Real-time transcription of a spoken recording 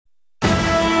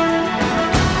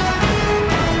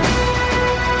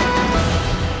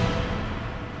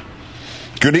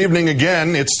Good evening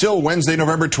again. It's still Wednesday,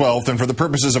 November 12th, and for the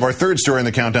purposes of our third story in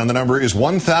the countdown, the number is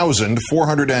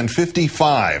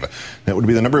 1,455. That would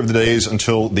be the number of the days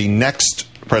until the next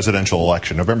presidential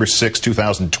election, November 6,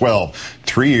 2012.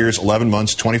 3 years, 11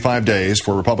 months, 25 days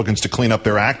for Republicans to clean up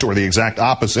their act, or the exact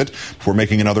opposite, before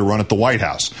making another run at the White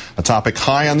House. A topic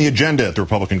high on the agenda at the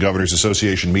Republican Governors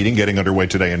Association meeting getting underway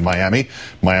today in Miami,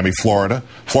 Florida.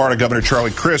 Florida Governor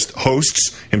Charlie Crist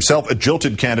hosts, himself a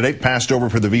jilted candidate, passed over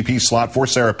for the VP slot for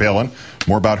Sarah Palin.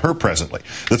 More about her presently.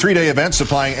 The three-day event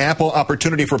supplying ample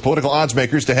opportunity for political odds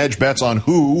makers to hedge bets on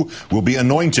who will be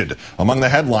anointed. Among the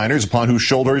headliners upon whose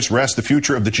shoulders rests the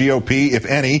future of the GOP, if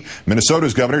any,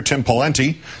 Minnesota's Governor Tim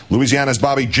Pawlenty, Louisiana's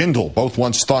Bobby Jindal, both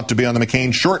once thought to be on the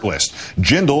McCain shortlist.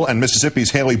 Jindal and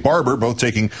Mississippi's Haley Barbour both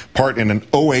taking part in an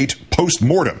 2008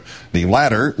 post-mortem. The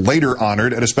latter later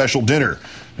honored at a special dinner.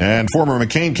 And former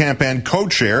McCain campaign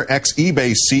co-chair,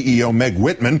 ex-eBay CEO Meg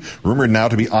Whitman, rumored now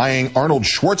to be eyeing Arnold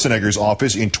Schwarzenegger's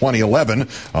office in 2011,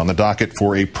 on the docket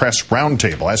for a press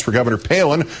roundtable. As for Governor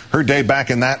Palin, her day back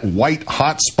in that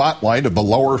white-hot spotlight of the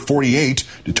lower 48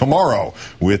 tomorrow,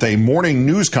 with a morning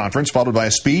news conference followed by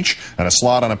a speech and a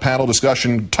slot on a panel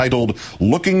discussion titled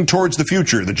Looking Towards the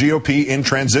Future, the GOP in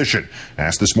Transition.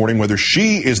 Asked this morning whether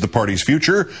she is the party's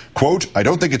future, quote, "I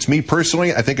don't think it's me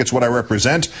personally. I think it's what I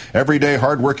represent. Everyday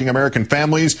hard-working American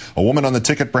families. A woman on the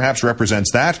ticket perhaps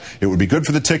represents that. It would be good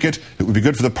for the ticket. It would be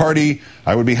good for the party.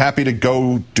 I would be happy to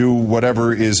go do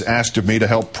whatever is asked of me to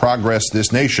help progress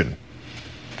this nation."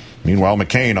 Meanwhile,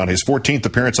 McCain, on his 14th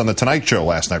appearance on The Tonight Show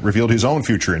last night, revealed his own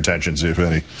future intentions, if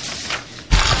any.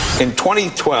 In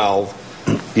 2012,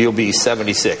 you'll be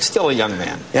 76. Still a young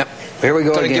man. Yep. Here we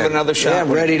go again. Gonna give it another shot? Yeah,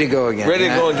 I'm ready to go again. Ready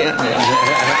to go again?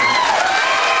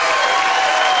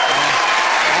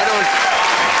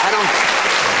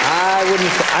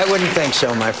 I wouldn't think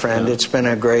so, my friend. It's been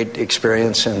a great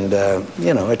experience, and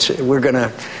we're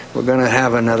gonna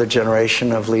have another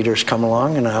generation of leaders come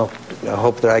along, and I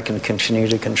hope that I can continue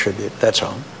to contribute. That's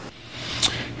all.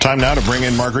 Time now to bring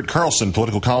in Margaret Carlson,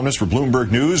 political columnist for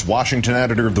Bloomberg News, Washington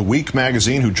editor of The Week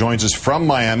magazine, who joins us from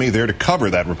Miami, there to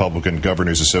cover that Republican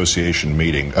Governors Association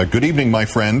meeting. Good evening, my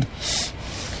friend.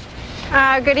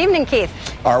 Good evening, Keith.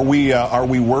 Are we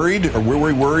worried, or were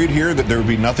we worried here that there would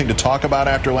be nothing to talk about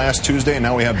after last Tuesday, and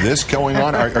now we have this going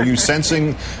on? Are you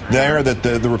sensing there that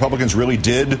the Republicans really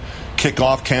did kick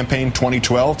off campaign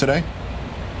 2012 today?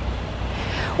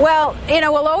 Well,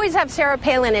 we'll always have Sarah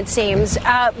Palin, it seems.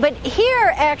 But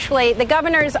here, actually, the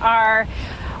governors are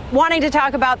wanting to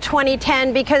talk about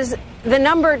 2010 because the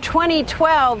number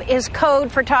 2012 is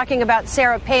code for talking about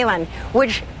Sarah Palin,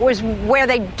 which was where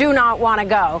they do not want to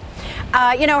go.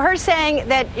 Her saying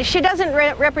that she doesn't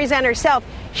represent herself,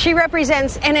 she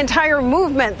represents an entire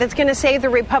movement that's going to save the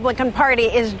Republican Party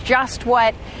is just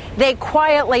what they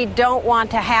quietly don't want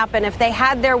to happen. If they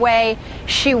had their way,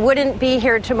 she wouldn't be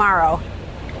here tomorrow.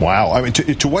 Wow. I mean,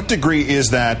 to what degree is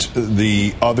that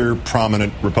the other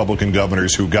prominent Republican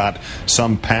governors who got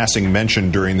some passing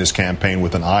mention during this campaign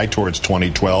with an eye towards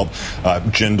 2012,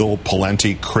 Jindal,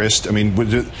 Pawlenty, Crist? I mean,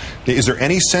 is there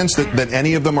any sense that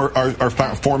any of them are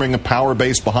forming a power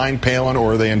base behind Palin,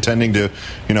 or are they intending to,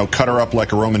 cut her up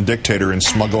like a Roman dictator and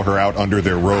smuggle her out under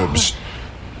their robes?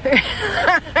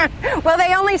 Well,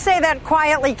 they only say that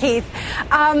quietly, Keith.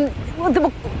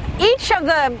 Each of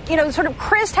the, sort of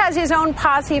Crist has his own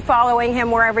posse following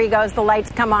him wherever he goes. The lights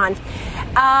come on.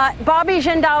 Bobby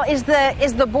Jindal is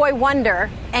the boy wonder,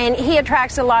 and he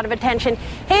attracts a lot of attention.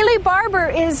 Haley Barbour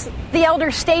is the elder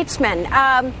statesman.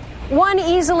 One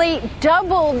easily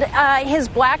doubled his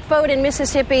black vote in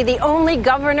Mississippi, the only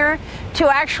governor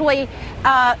to actually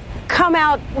come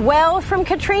out well from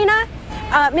Katrina.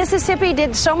 Mississippi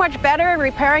did so much better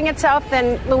repairing itself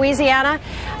than Louisiana.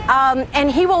 And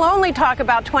he will only talk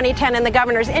about 2010 and the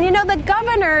governors. And the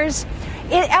governors,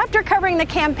 after covering the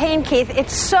campaign, Keith,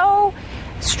 it's so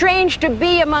strange to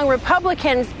be among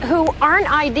Republicans who aren't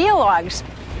ideologues.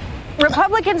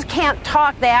 Republicans can't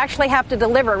talk, they actually have to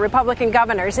deliver, Republican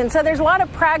governors. And so there's a lot of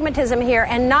pragmatism here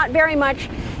and not very much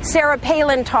Sarah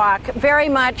Palin talk, very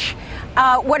much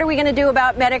what are we going to do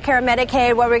about Medicare and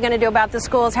Medicaid, what are we going to do about the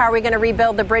schools, how are we going to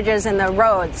rebuild the bridges and the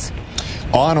roads.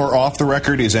 On or off the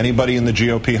record, is anybody in the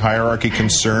GOP hierarchy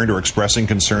concerned or expressing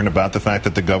concern about the fact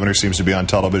that the governor seems to be on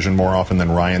television more often than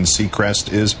Ryan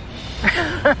Seacrest is?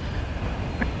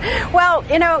 Well,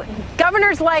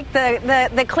 governors like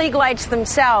the Klieg lights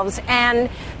themselves, and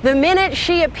the minute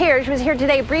she appears, she was here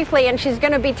today briefly, and she's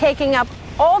going to be taking up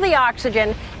all the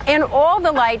oxygen and all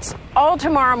the lights all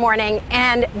tomorrow morning,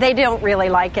 and they don't really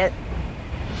like it.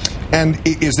 And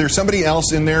is there somebody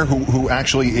else in there who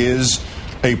actually is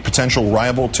a potential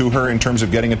rival to her in terms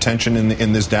of getting attention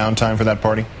in this downtime for that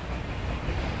party?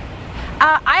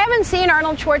 haven't seen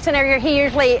Arnold Schwarzenegger. He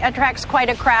usually attracts quite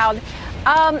a crowd.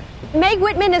 Meg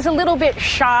Whitman is a little bit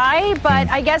shy, but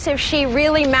I guess if she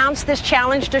really mounts this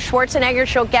challenge to Schwarzenegger,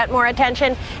 she'll get more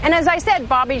attention. And as I said,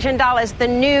 Bobby Jindal is the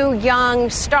new young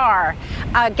star,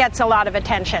 gets a lot of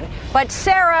attention. But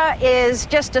Sarah is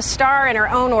just a star in her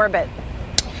own orbit.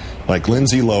 Like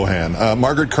Lindsay Lohan.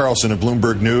 Margaret Carlson of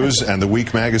Bloomberg News and The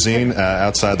Week magazine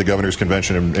outside the governor's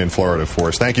convention in Florida for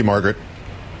us. Thank you, Margaret.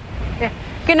 Yeah.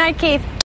 Good night, Keith.